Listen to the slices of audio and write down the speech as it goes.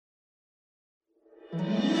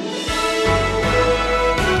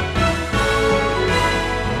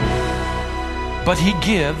But he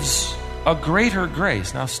gives a greater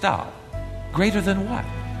grace. Now stop. Greater than what?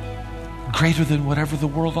 Greater than whatever the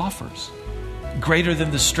world offers. Greater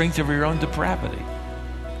than the strength of your own depravity.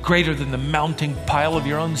 Greater than the mounting pile of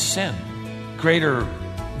your own sin. Greater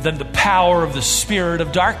than the power of the spirit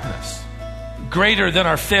of darkness. Greater than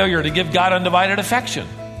our failure to give God undivided affection.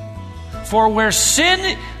 For where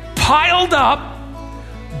sin piled up,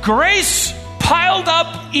 grace piled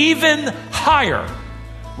up even higher.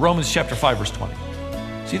 Romans chapter 5, verse 20.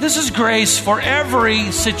 See, this is grace for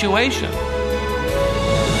every situation.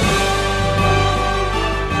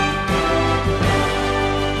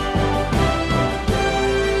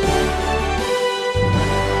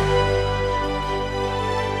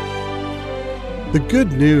 The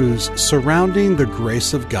good news surrounding the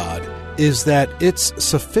grace of God is that it's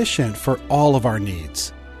sufficient for all of our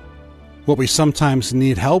needs. What we sometimes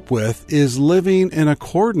need help with is living in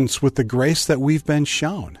accordance with the grace that we've been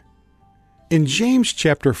shown. In James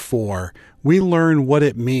chapter 4, we learn what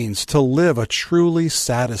it means to live a truly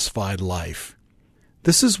satisfied life.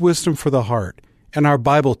 This is Wisdom for the Heart, and our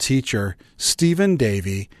Bible teacher, Stephen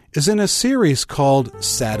Davey, is in a series called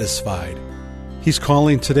Satisfied. He's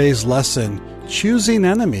calling today's lesson, Choosing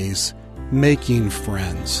Enemies, Making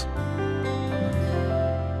Friends.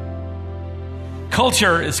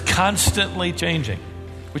 Culture is constantly changing,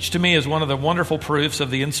 which to me is one of the wonderful proofs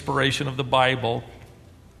of the inspiration of the Bible,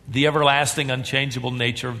 the everlasting, unchangeable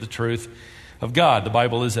nature of the truth of God. The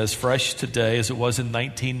Bible is as fresh today as it was in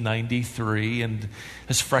 1993 and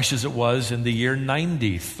as fresh as it was in the year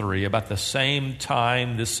 93. About the same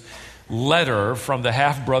time this letter from the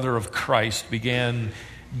half-brother of Christ began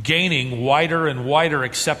gaining wider and wider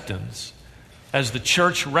acceptance as the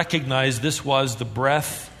church recognized this was the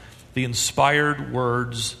breath, the inspired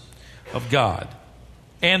words of God.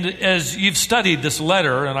 And as you've studied this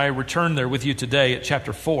letter, and I return there with you today at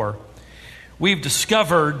chapter 4, we've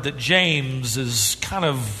discovered that James is kind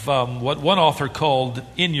of what one author called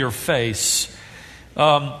in your face.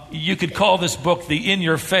 You could call this book the in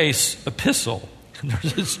your face epistle.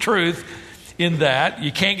 There's this truth in that.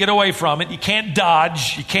 You can't get away from it. You can't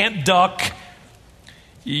dodge. You can't duck.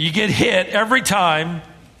 You get hit every time.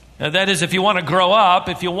 That is, if you want to grow up,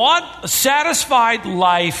 if you want a satisfied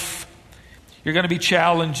life, you're going to be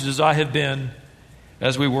challenged, as I have been,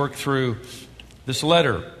 as we work through this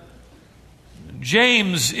letter.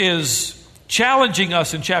 James is challenging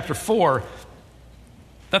us in chapter 4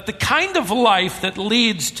 that the kind of life that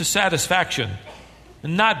leads to satisfaction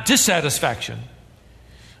and not dissatisfaction,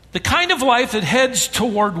 the kind of life that heads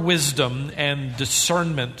toward wisdom and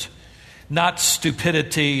discernment, not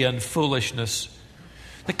stupidity and foolishness,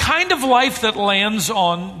 the kind of life that lands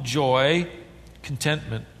on joy,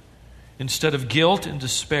 contentment, instead of guilt and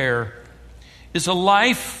despair, is a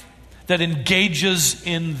life that engages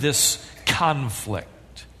in this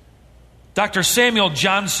conflict. Dr. Samuel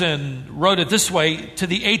Johnson wrote it this way to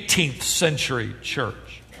the 18th century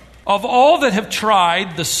church. Of all that have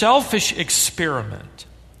tried the selfish experiment,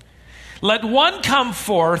 let one come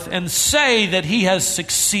forth and say that he has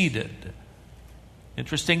succeeded.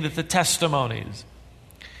 Interesting that the testimonies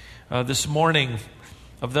this morning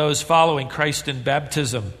of those following Christ in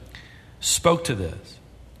baptism spoke to this.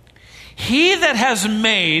 He that has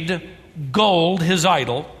made gold his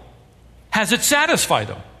idol, has it satisfied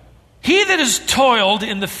him? He that has toiled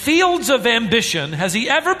in the fields of ambition, has he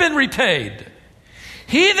ever been repaid?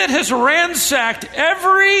 He that has ransacked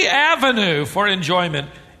every avenue for enjoyment,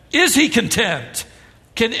 is he content?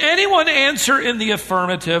 Can anyone answer in the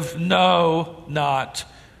affirmative? No, not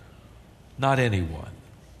anyone.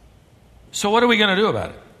 So what are we going to do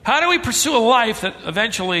about it? How do we pursue a life that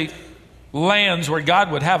eventually lands where God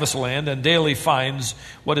would have us land and daily finds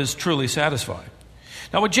what is truly satisfying?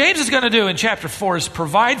 Now, what James is going to do in chapter 4 is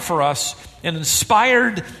provide for us an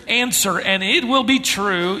inspired answer, and it will be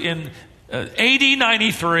true in AD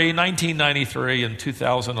 93, 1993, and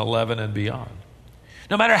 2011 and beyond.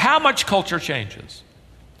 No matter how much culture changes.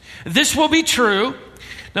 This will be true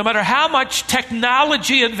no matter how much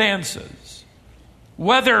technology advances.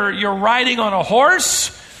 Whether you're riding on a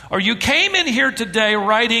horse or you came in here today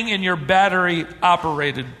riding in your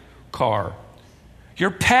battery-operated car, your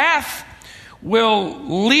path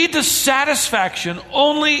will lead to satisfaction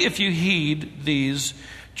only if you heed these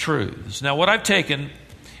truths. Now, what I've taken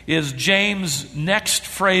is James' next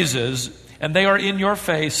phrases, and they are in your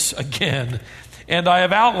face again, and I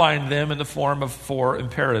have outlined them in the form of 4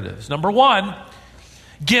 imperatives. Number 1,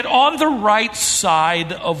 get on the right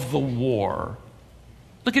side of the war.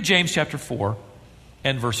 Look at James chapter 4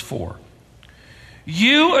 and verse 4.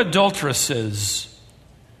 You adulteresses,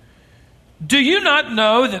 Do you not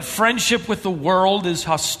know that friendship with the world is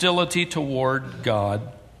hostility toward God?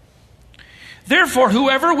 Therefore,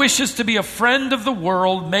 whoever wishes to be a friend of the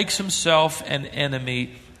world makes himself an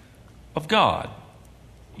enemy of God.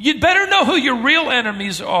 You'd better know who your real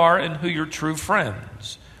enemies are and who your true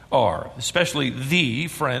friends are, especially the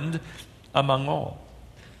friend among all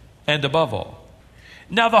and above all.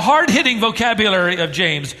 Now, the hard-hitting vocabulary of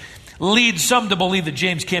James leads some to believe that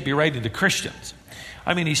James can't be writing to Christians.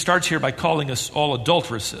 I mean, he starts here by calling us all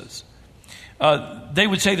adulteresses. They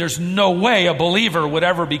would say there's no way a believer would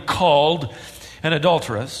ever be called an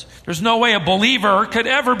adulteress. There's no way a believer could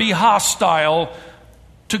ever be hostile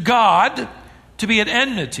to God, to be at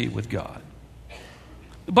enmity with God.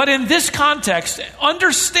 But in this context,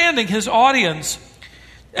 understanding his audience,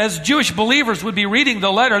 as Jewish believers would be reading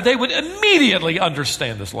the letter, they would immediately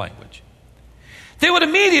understand this language. They would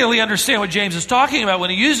immediately understand what James is talking about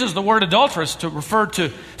when he uses the word adulteress to refer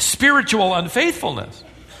to spiritual unfaithfulness.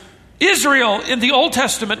 Israel in the Old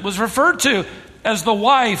Testament was referred to as the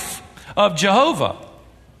wife of Jehovah.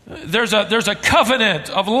 There's a covenant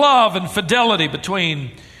of love and fidelity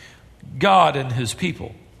between God and his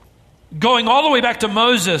people. Going all the way back to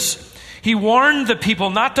Moses, he warned the people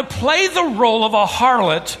not to play the role of a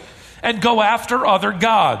harlot and go after other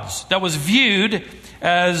gods. That was viewed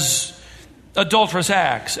as adulterous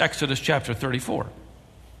acts, Exodus chapter 34.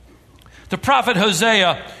 The prophet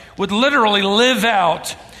Hosea would literally live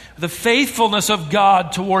out the faithfulness of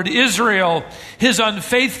God toward Israel, his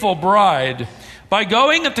unfaithful bride. By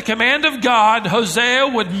going at the command of God, Hosea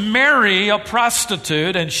would marry a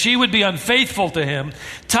prostitute and she would be unfaithful to him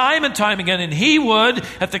time and time again. And he would,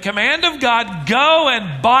 at the command of God, go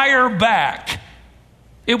and buy her back.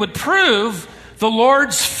 It would prove the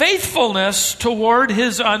Lord's faithfulness toward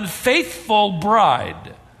his unfaithful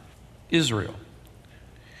bride, Israel.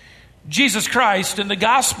 Jesus Christ in the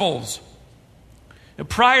Gospels,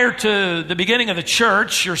 prior to the beginning of the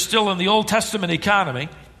church, you're still in the Old Testament economy,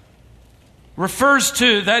 refers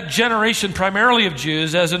to that generation primarily of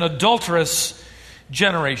Jews as an adulterous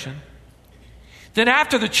generation. Then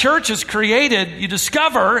after the church is created, you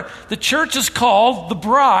discover the church is called the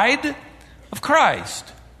bride of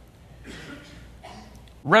Christ.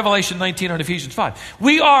 Revelation 19 and Ephesians 5.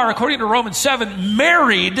 We are, according to Romans 7,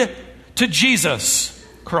 married to Jesus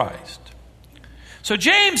Christ. So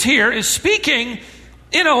James here is speaking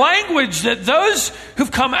in a language that those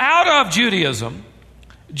who've come out of Judaism,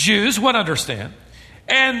 Jews, would understand.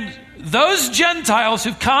 And those Gentiles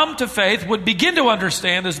who've come to faith would begin to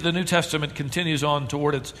understand as the New Testament continues on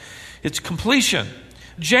toward its completion.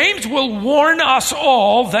 James will warn us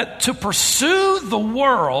all that to pursue the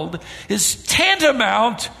world is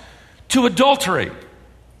tantamount to adultery.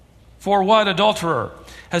 For what adulterer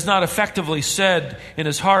has not effectively said in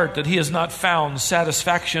his heart that he has not found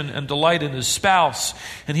satisfaction and delight in his spouse,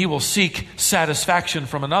 and he will seek satisfaction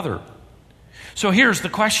from another? So here's the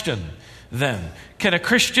question then. Can a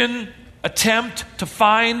Christian attempt to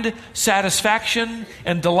find satisfaction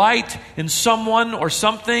and delight in someone or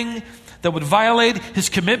something that would violate his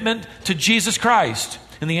commitment to Jesus Christ?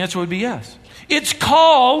 And the answer would be yes. It's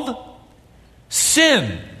called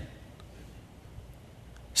sin.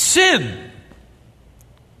 Sin.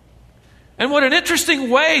 And what an interesting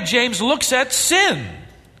way James looks at sin.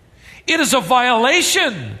 It is a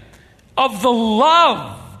violation of the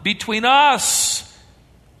love between us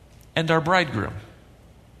and our bridegroom.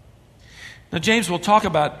 Now, James will talk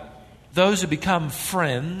about those who become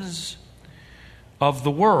friends of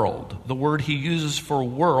the world. The word he uses for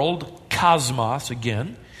world, cosmos,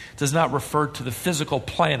 again, does not refer to the physical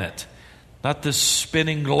planet, not this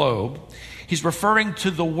spinning globe. He's referring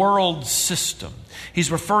to the world system.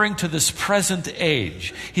 He's referring to this present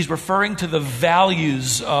age. He's referring to the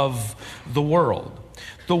values of the world.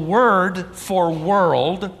 The word for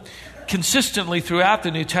world, consistently throughout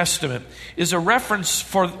the New Testament, is a reference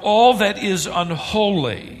for all that is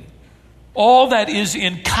unholy, all that is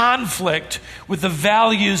in conflict with the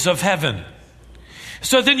values of heaven.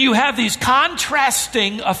 So then you have these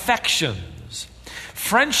contrasting affections: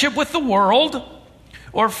 friendship with the world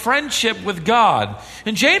or friendship with God.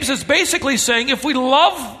 And James is basically saying if we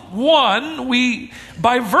love one, we,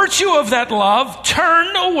 by virtue of that love,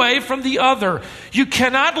 turn away from the other. You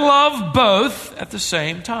cannot love both at the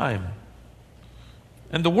same time.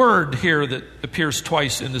 And the word here that appears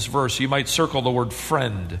twice in this verse, you might circle the word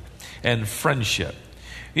friend and friendship.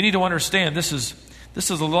 You need to understand this is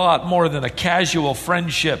a lot more than a casual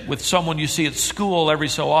friendship with someone you see at school every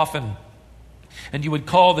so often, and you would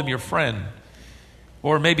call them your friend.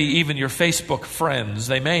 Or maybe even your Facebook friends.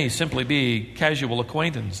 They may simply be casual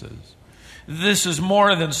acquaintances. This is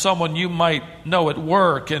more than someone you might know at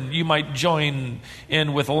work and you might join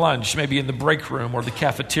in with lunch, maybe in the break room or the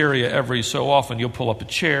cafeteria every so often. You'll pull up a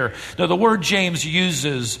chair. Now, the word James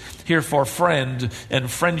uses here for friend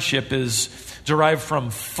and friendship is derived from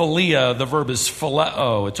philia. The verb is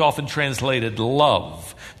phileo. It's often translated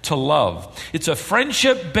love, to love. It's a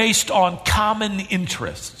friendship based on common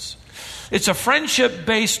interests. It's a friendship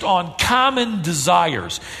based on common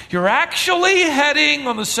desires. You're actually heading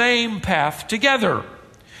on the same path together.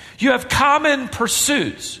 You have common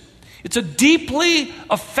pursuits. It's a deeply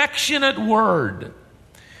affectionate word.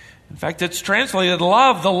 In fact, it's translated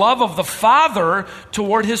love, the love of the Father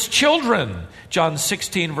toward his children. John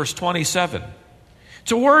 16, verse 27.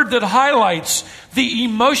 It's a word that highlights the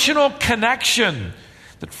emotional connection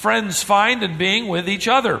that friends find in being with each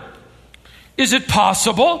other. Is it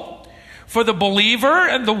possible for the believer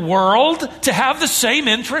and the world to have the same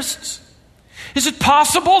interests? Is it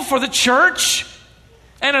possible for the church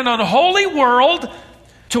and an unholy world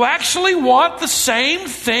to actually want the same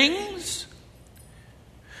things?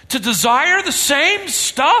 To desire the same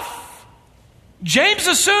stuff? James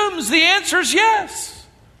assumes the answer is yes.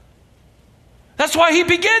 That's why he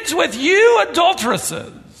begins with, you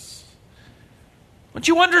adulteresses. Don't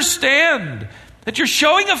you understand that you're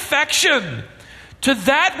showing affection to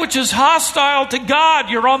that which is hostile to God?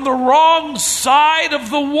 You're on the wrong side of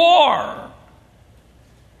the war.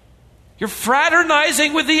 You're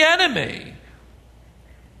fraternizing with the enemy.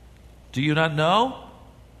 Do you not know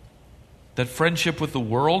that friendship with the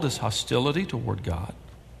world is hostility toward God?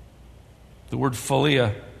 The word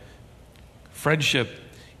philia, friendship,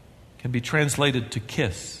 can be translated to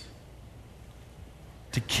kiss.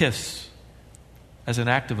 To kiss as an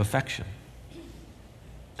act of affection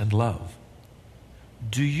and love.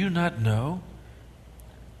 Do you not know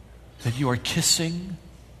that you are kissing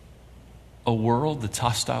a world that's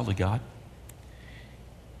hostile to God?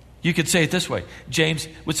 You could say it this way. James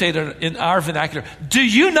would say it in our vernacular. Do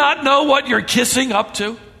you not know what you're kissing up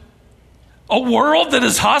to? A world that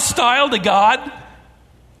is hostile to God?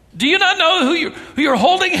 Do you not know who you're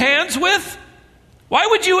holding hands with? Why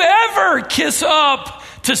would you ever kiss up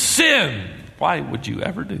to sin? Why would you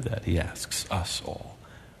ever do that? He asks us all.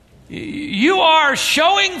 You are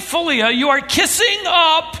showing philia. You are kissing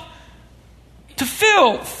up to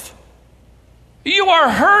filth. You are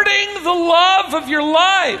hurting the love of your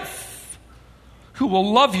life, who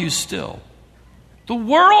will love you still. The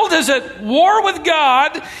world is at war with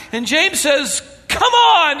God, and James says, come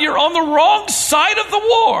on, you're on the wrong side of the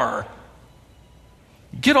war.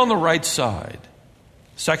 Get on the right side.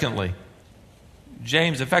 Secondly,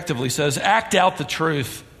 James effectively says, act out the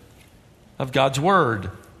truth of God's word.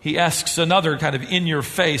 He asks another kind of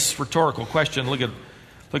in-your-face rhetorical question. Look at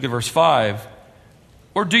verse 5.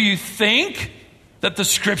 Or do you think that the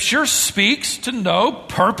Scripture speaks to no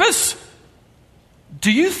purpose?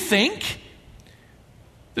 Do you think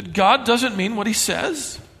that God doesn't mean what he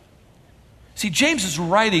says? See, James is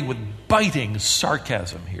writing with biting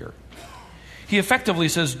sarcasm here. He effectively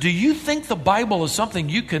says, do you think the Bible is something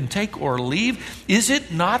you can take or leave? Is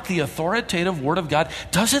it not the authoritative Word of God?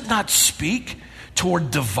 Does it not speak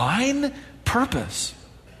toward divine purpose?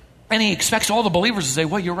 And he expects all the believers to say,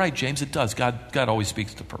 well, you're right, James, it does. God always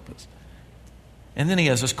speaks to purpose. And then he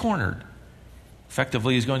has us cornered.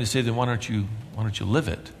 Effectively, he's going to say, then why don't you live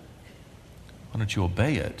it? Why don't you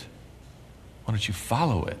obey it? Why don't you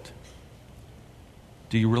follow it?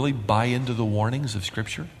 Do you really buy into the warnings of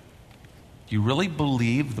Scripture? Do you really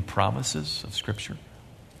believe the promises of Scripture?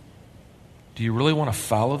 Do you really want to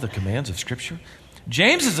follow the commands of Scripture?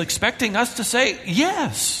 James is expecting us to say,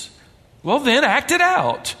 yes. Well, then act it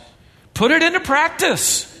out. Put it into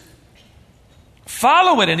practice.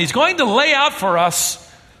 Follow it. And he's going to lay out for us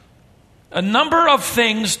a number of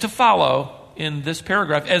things to follow in this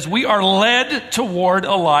paragraph as we are led toward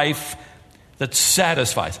a life that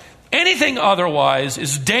satisfies. Anything otherwise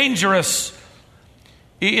is dangerous.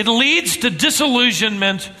 It leads to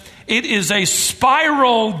disillusionment. It is a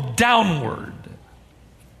spiral downward.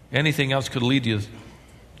 Anything else could lead you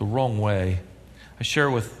the wrong way. I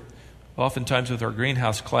share oftentimes with our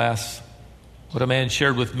greenhouse class what a man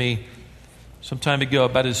shared with me some time ago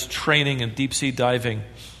about his training in deep sea diving.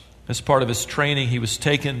 As part of his training, he was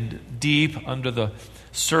taken deep under the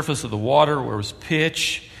surface of the water where it was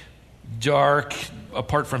pitch dark.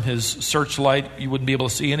 Apart from his searchlight, you wouldn't be able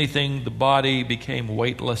to see anything. The body became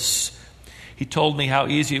weightless. He told me how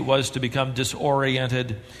easy it was to become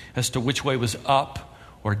disoriented as to which way was up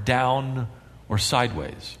or down or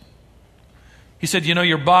sideways. He said,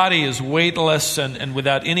 your body is weightless and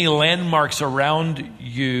without any landmarks around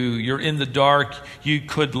you. You're in the dark. You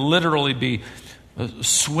could literally be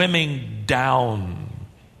swimming down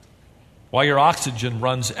while your oxygen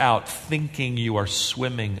runs out, thinking you are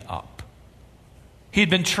swimming up. He'd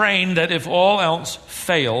been trained that if all else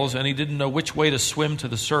fails and he didn't know which way to swim to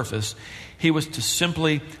the surface, he was to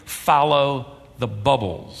simply follow the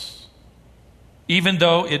bubbles. Even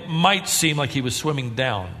though it might seem like he was swimming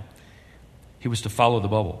down, he was to follow the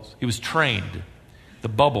bubbles. He was trained. The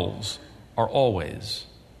bubbles are always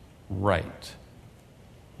right.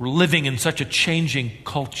 We're living in such a changing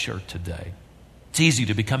culture today. It's easy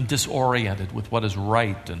to become disoriented with what is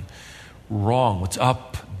right and wrong, what's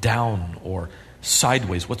up, down, or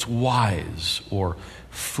sideways, what's wise or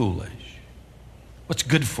foolish, what's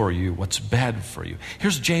good for you, what's bad for you.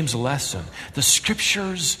 Here's James' lesson. The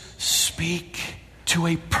Scriptures speak to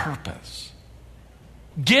a purpose.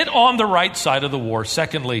 Get on the right side of the war.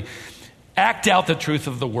 Secondly, act out the truth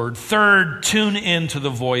of the Word. Third, tune in to the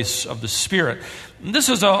voice of the Spirit. And this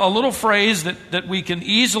is a little phrase that we can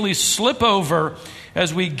easily slip over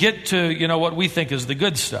as we get to, what we think is the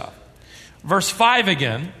good stuff. Verse 5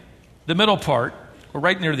 again, the middle part, or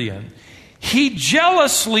right near the end. He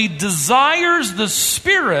jealously desires the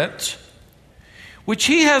Spirit which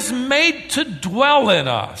He has made to dwell in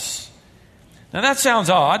us. Now that sounds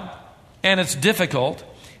odd, and it's difficult.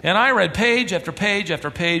 And I read page after page after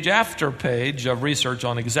page after page of research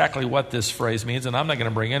on exactly what this phrase means, and I'm not going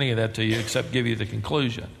to bring any of that to you except give you the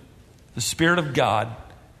conclusion. The Spirit of God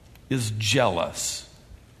is jealous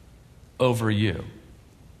over you.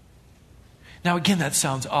 Now again, that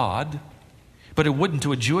sounds odd, but it wouldn't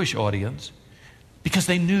to a Jewish audience because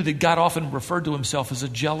they knew that God often referred to Himself as a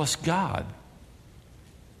jealous God.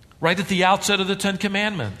 Right at the outset of the Ten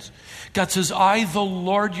Commandments, God says, I, the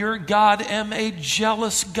Lord your God, am a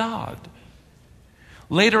jealous God.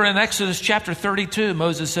 Later in Exodus chapter 32,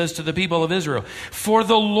 Moses says to the people of Israel, for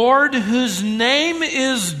the Lord whose name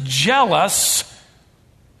is jealous.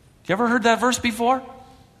 You ever heard that verse before?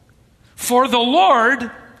 For the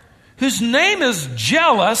Lord whose name is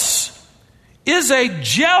jealous is a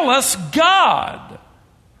jealous God.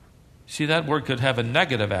 See, that word could have a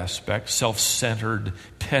negative aspect, self-centered,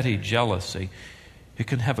 petty jealousy. It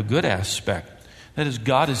can have a good aspect. That is,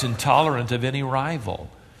 God is intolerant of any rival.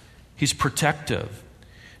 He's protective.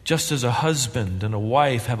 Just as a husband and a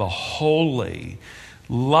wife have a holy,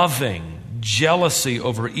 loving jealousy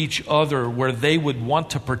over each other where they would want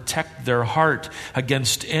to protect their heart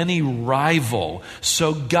against any rival,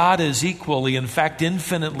 so God is equally, in fact,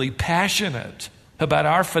 infinitely passionate about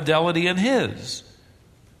our fidelity and His.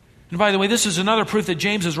 And by the way, this is another proof that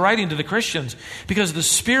James is writing to the Christians because the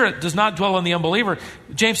Spirit does not dwell in the unbeliever.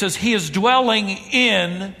 James says He is dwelling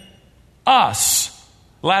in us.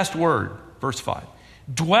 Last word, verse 5.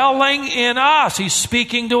 Dwelling in us. He's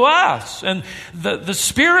speaking to us. And the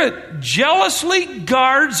Spirit jealously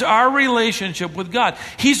guards our relationship with God.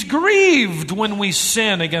 He's grieved when we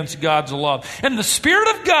sin against God's love. And the Spirit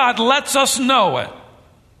of God lets us know it.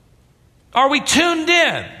 Are we tuned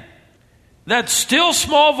in? That still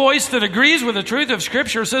small voice that agrees with the truth of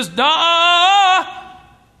Scripture says, "Nah,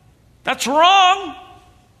 that's wrong.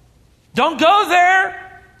 Don't go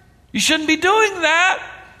there. You shouldn't be doing that."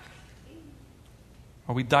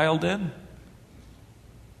 Are we dialed in?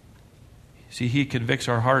 See, He convicts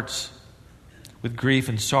our hearts with grief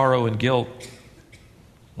and sorrow and guilt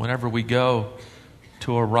whenever we go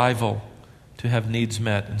to a rival to have needs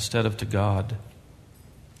met instead of to God.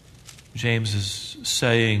 James is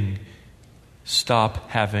saying, stop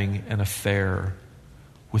having an affair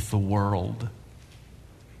with the world.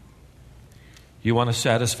 You want a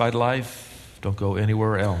satisfied life? Don't go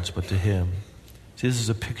anywhere else but to Him. See, this is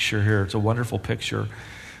a picture here. It's a wonderful picture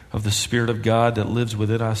of the Spirit of God that lives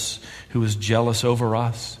within us, who is jealous over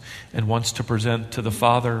us and wants to present to the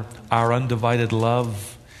Father our undivided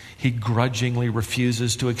love. He grudgingly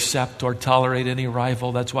refuses to accept or tolerate any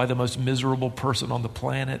rival. That's why the most miserable person on the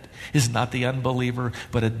planet is not the unbeliever,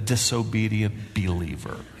 but a disobedient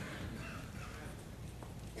believer.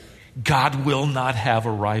 God will not have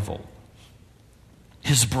a rival.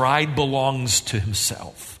 His bride belongs to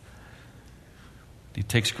Himself. He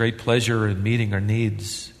takes great pleasure in meeting our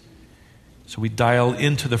needs. So we dial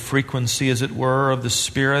into the frequency, as it were, of the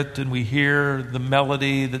Spirit, and we hear the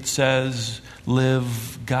melody that says,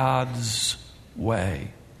 live God's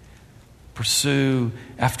way. Pursue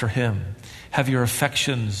after Him. Have your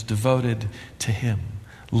affections devoted to Him.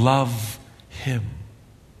 Love Him.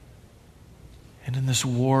 And in this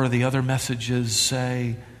war, the other messages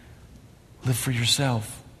say, live for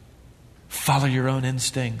yourself. Follow your own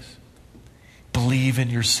instincts. Believe in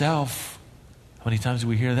yourself. How many times do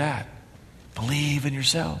we hear that? Believe in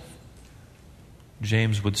yourself.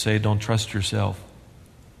 James would say, don't trust yourself,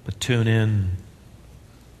 but tune in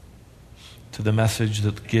to the message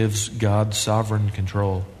that gives God sovereign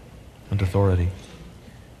control and authority.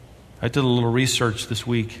 I did a little research this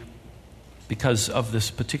week because of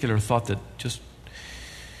this particular thought that just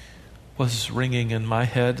was ringing in my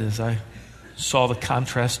head as I saw the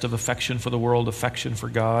contrast of affection for the world, affection for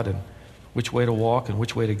God, and which way to walk and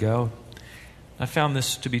which way to go. I found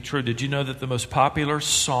this to be true. Did you know that the most popular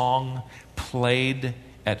song played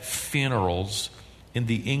at funerals in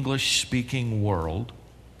the English-speaking world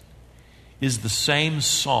is the same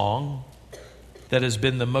song that has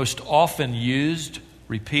been the most often used,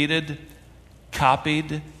 repeated,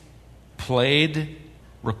 copied, played,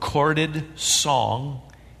 recorded song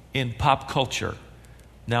in pop culture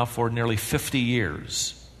now for nearly 50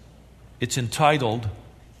 years? It's entitled,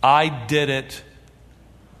 "I Did It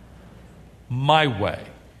My Way."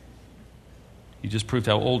 You just proved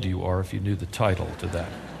how old you are if you knew the title to that.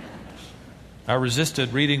 I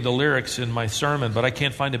resisted reading the lyrics in my sermon, but I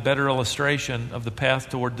can't find a better illustration of the path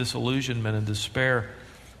toward disillusionment and despair.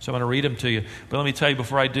 So I'm going to read them to you. But let me tell you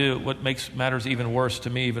before I do, what makes matters even worse to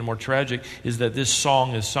me, even more tragic, is that this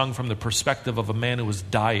song is sung from the perspective of a man who is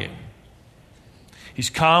dying. He's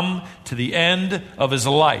come to the end of his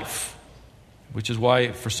life, which is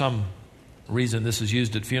why, for some reason, this is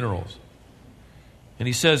used at funerals. And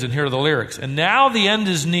he says, and here are the lyrics, "And now the end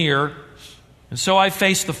is near, and so I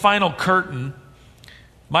face the final curtain.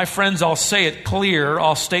 My friends, I'll say it clear.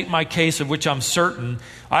 I'll state my case of which I'm certain.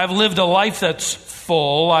 I've lived a life that's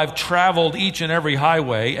full. I've traveled each and every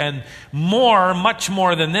highway. And more, much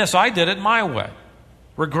more than this, I did it my way.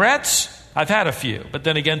 Regrets? I've had a few, but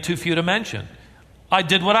then again, too few to mention. I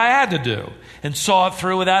did what I had to do and saw it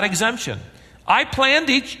through without exemption. I planned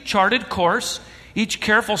each charted course, each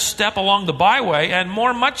careful step along the byway, and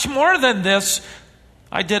more, much more than this,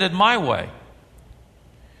 I did it my way.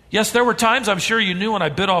 Yes, there were times, I'm sure you knew, when I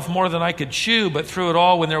bit off more than I could chew, but through it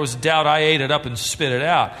all, when there was doubt, I ate it up and spit it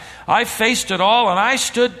out. I faced it all, and I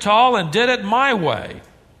stood tall and did it my way.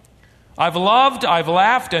 I've loved, I've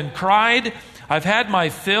laughed and cried. I've had my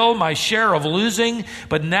fill, my share of losing,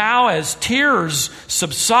 but now as tears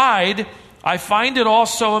subside, I find it all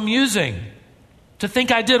so amusing to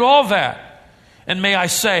think I did all that. And may I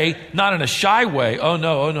say, not in a shy way, oh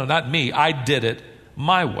no, not me, I did it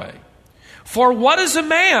my way. For what is a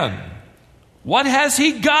man? What has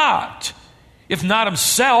he got? If not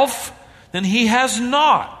himself, then he has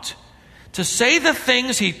naught. To say the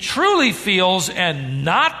things he truly feels and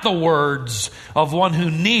not the words of one who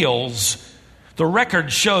kneels, the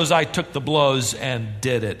record shows I took the blows and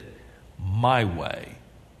did it my way.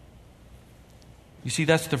 You see,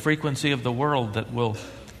 that's the frequency of the world that will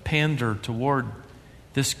pander toward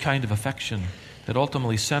this kind of affection that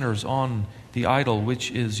ultimately centers on the idol,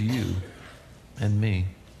 which is you and me.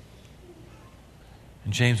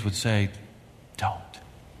 And James would say,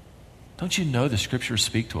 Don't you know the scriptures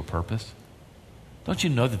speak to a purpose? Don't you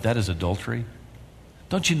know that that is adultery?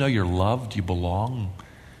 Don't you know you're loved, you belong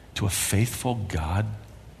to a faithful God?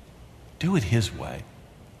 Do it his way.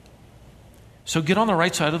 So get on the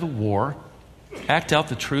right side of the war, act out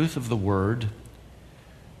the truth of the word,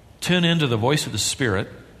 tune into the voice of the Spirit.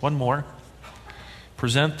 One more.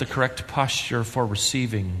 Present the correct posture for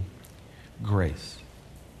receiving grace.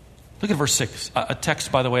 Look at verse 6. A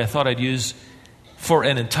text, by the way, I thought I'd use for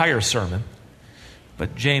an entire sermon,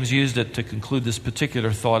 but James used it to conclude this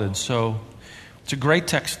particular thought, and so it's a great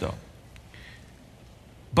text, though.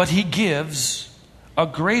 But he gives a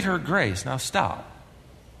greater grace. Now stop.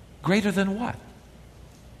 Greater than what?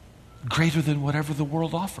 Greater than whatever the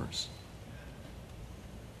world offers.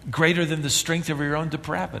 Greater than the strength of your own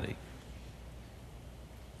depravity.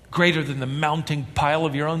 Greater than the mounting pile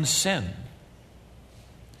of your own sin.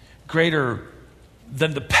 Greater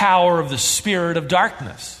than the power of the spirit of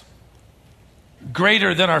darkness.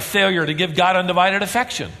 Greater than our failure to give God undivided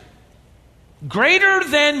affection. Greater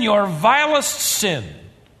than your vilest sin.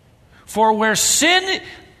 For where sin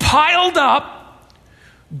piled up,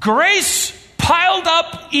 grace piled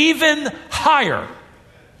up even higher.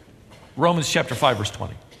 Romans chapter 5, verse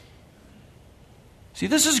 20. See,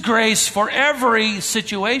 this is grace for every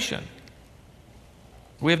situation.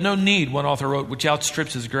 We have no need, one author wrote, which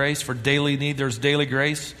outstrips his grace. For daily need, there's daily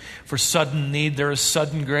grace. For sudden need, there is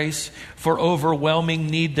sudden grace. For overwhelming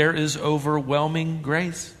need, there is overwhelming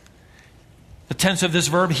grace. The tense of this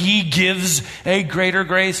verb, he gives a greater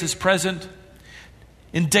grace, is present.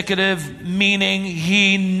 Indicative, meaning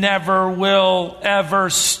he never will ever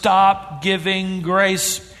stop giving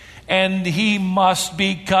grace. And he must,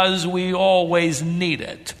 because we always need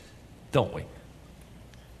it, don't we?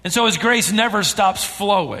 And so his grace never stops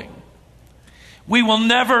flowing. We will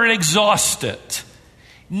never exhaust it.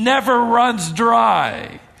 Never runs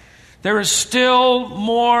dry. There is still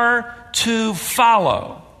more to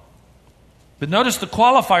follow. But notice the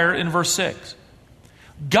qualifier in verse 6.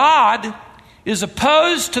 God is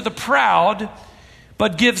opposed to the proud,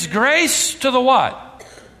 but gives grace to the what?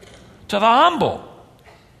 To the humble.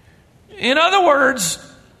 In other words,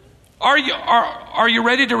 are you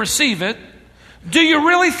ready to receive it? Do you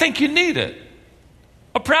really think you need it?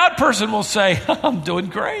 A proud person will say, I'm doing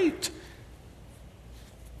great.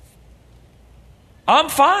 I'm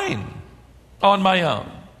fine on my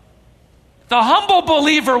own. The humble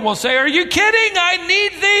believer will say, are you kidding? I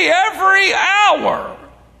need thee every hour.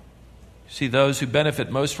 See, those who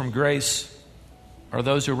benefit most from grace are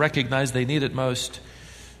those who recognize they need it most.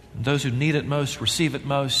 And those who need it most receive it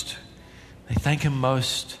most. They thank him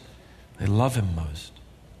most. They love him most.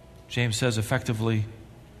 James says effectively,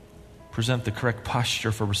 present the correct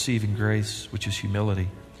posture for receiving grace, which is humility.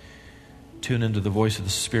 Tune into the voice of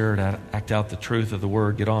the Spirit, act out the truth of the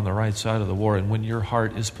Word, get on the right side of the war. And when your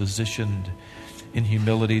heart is positioned in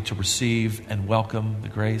humility to receive and welcome the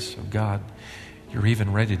grace of God, you're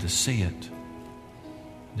even ready to see it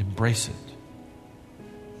and embrace it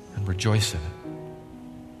and rejoice in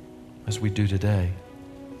it, as we do today.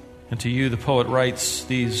 And to you, the poet writes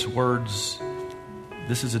these words.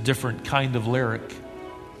 This is a different kind of lyric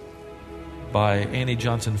by Annie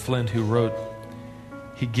Johnson Flint, who wrote,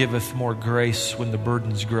 He giveth more grace when the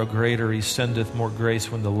burdens grow greater. He sendeth more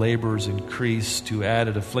grace when the labors increase. To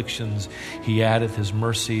added afflictions he addeth his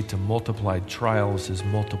mercy. To multiplied trials his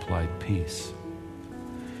multiplied peace.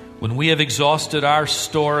 When we have exhausted our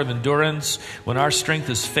store of endurance, when our strength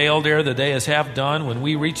has failed ere the day is half done, when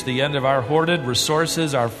we reach the end of our hoarded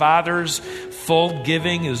resources, our Father's full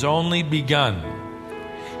giving is only begun.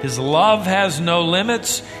 His love has no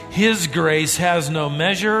limits. His grace has no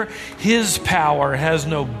measure. His power has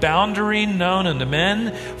no boundary known unto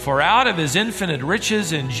men. For out of his infinite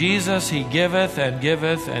riches in Jesus he giveth and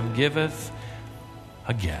giveth and giveth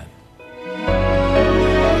again.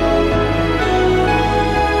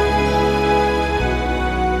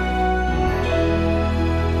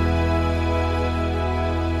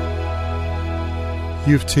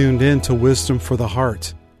 You've tuned in to Wisdom for the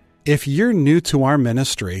Heart. If you're new to our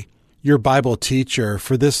ministry, your Bible teacher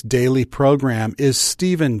for this daily program is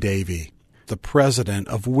Stephen Davey, the president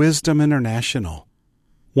of Wisdom International.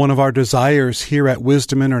 One of our desires here at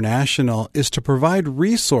Wisdom International is to provide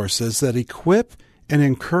resources that equip and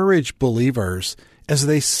encourage believers as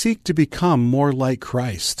they seek to become more like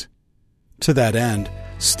Christ. To that end,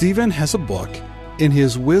 Stephen has a book in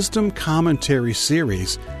his Wisdom Commentary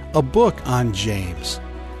series, a book on James.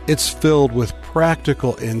 It's filled with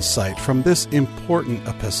practical insight from this important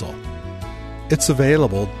epistle. It's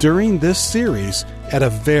available during this series at a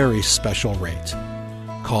very special rate.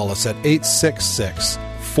 Call us at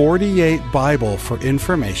 866-48-BIBLE for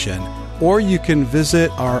information, or you can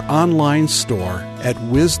visit our online store at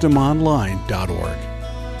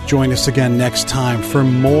wisdomonline.org. Join us again next time for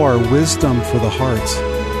more Wisdom for the Heart.